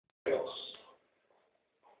materials.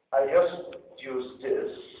 I just use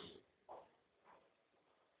this,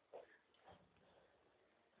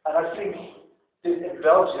 and I think this in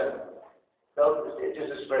Belgium, this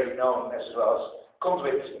is very known as well as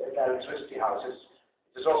conduit in electricity houses.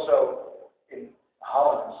 There's also in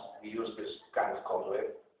Holland we use this kind of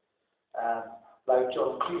conduit. Like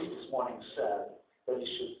John Cleese this morning said, that you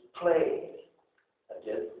should play at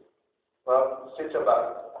it. Well, since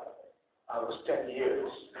about I was 10 years,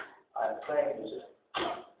 I'm playing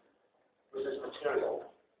with this material,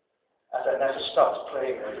 and I never stopped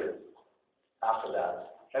playing with it after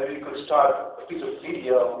that. Maybe we could start a piece of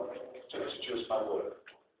video to introduce my work.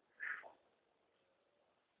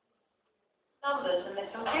 Numbers in the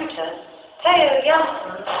computer, Theo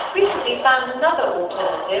Janssen recently found another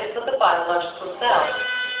alternative for the biological cell,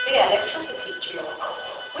 the electricity tube.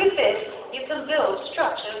 With this, you can build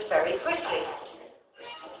structures very quickly.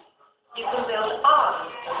 You can build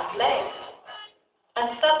arms and legs, and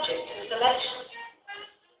subject to selection.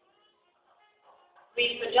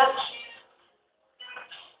 Reproduction.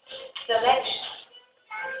 Selection.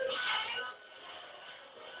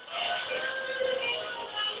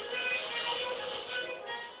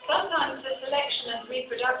 Sometimes the selection and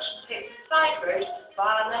reproduction takes a side road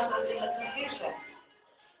via numbers in the computer.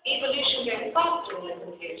 Evolution goes faster in the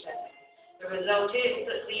computer. The result is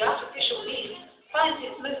that the artificial beast finds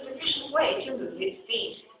its most efficient way to move its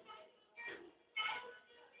feet.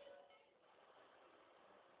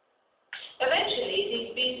 Eventually, these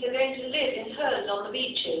beasts are going to live in herds on the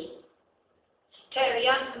beaches. Terry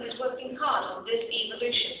Janssen is working hard on this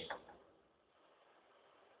evolution.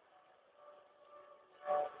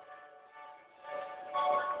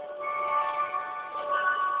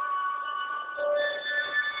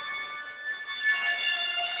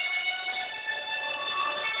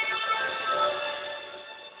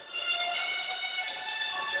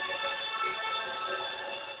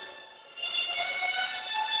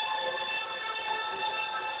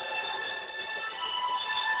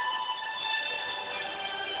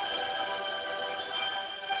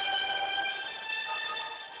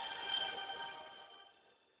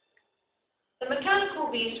 The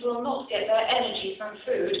mechanical beasts will not get their energy from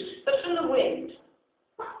food, but from the wind.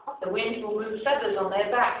 The wind will move feathers on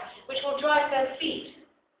their back, which will drive their feet.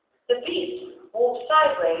 The beast walks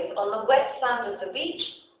sideways on the wet sand of the beach,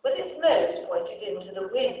 with its nose pointed into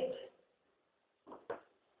the wind.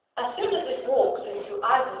 As soon as it walks into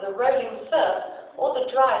either the rolling surf or the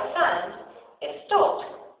dry sand, it stops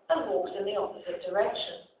and walks in the opposite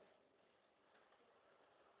direction.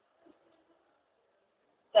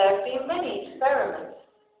 There have been many experiments.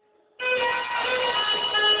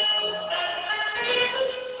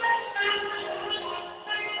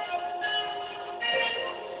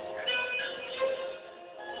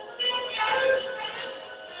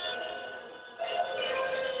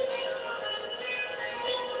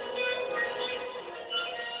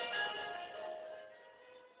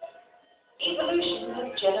 Evolution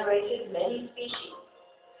has generated many species.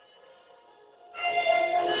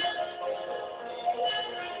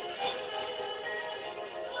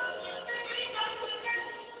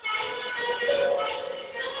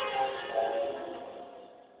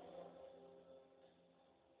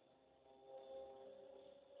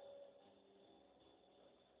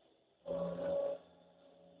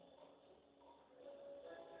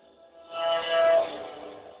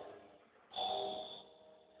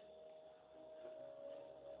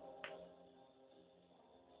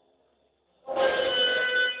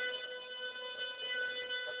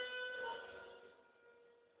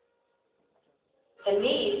 The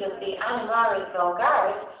knees of the Animaris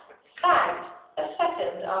vulgaris sagged a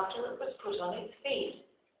second after it was put on its feet.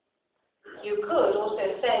 You could also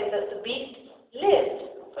say that the beast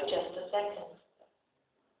lived for just a second.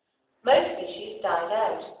 Most species died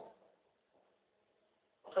out.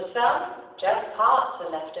 For some, just parts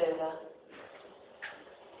are left over.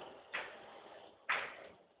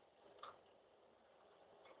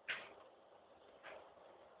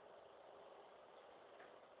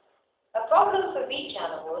 A problem for beach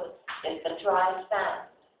animals is the dry sand.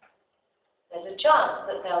 There's a chance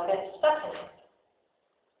that they'll get stuck in it.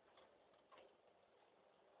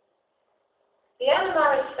 The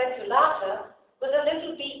Animaris speculata was a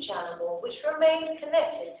little beach animal which remained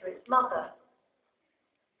connected to its mother.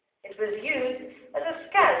 It was used as a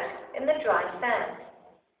scout in the dry sand.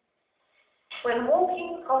 When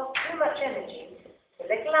walking cost too much energy, the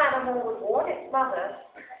little animal would warn its mother,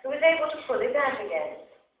 who was able to pull it out again.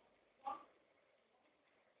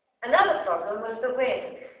 Another problem was the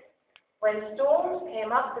wind. When storms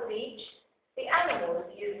came up the beach, the animals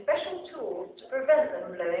used special tools to prevent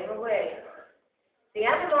them blowing away. The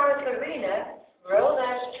Animara carina rolled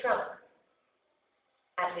out a trunk.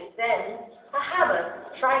 At its end, a hammer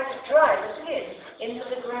tried to drive a pin into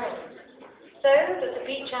the ground, so that the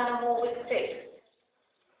beach animal was fixed.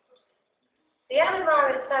 The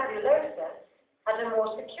Animara fabulosa had a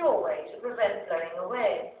more secure way to prevent blowing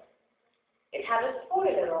away. It had a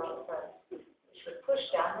spoiler on the front, which would push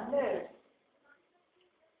down the nose.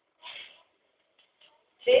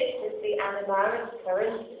 This is the Animara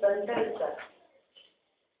spondosa.